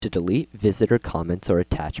To delete visitor comments or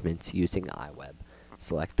attachments using iWeb,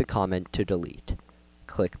 select the comment to delete.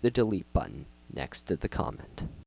 Click the delete button next to the comment.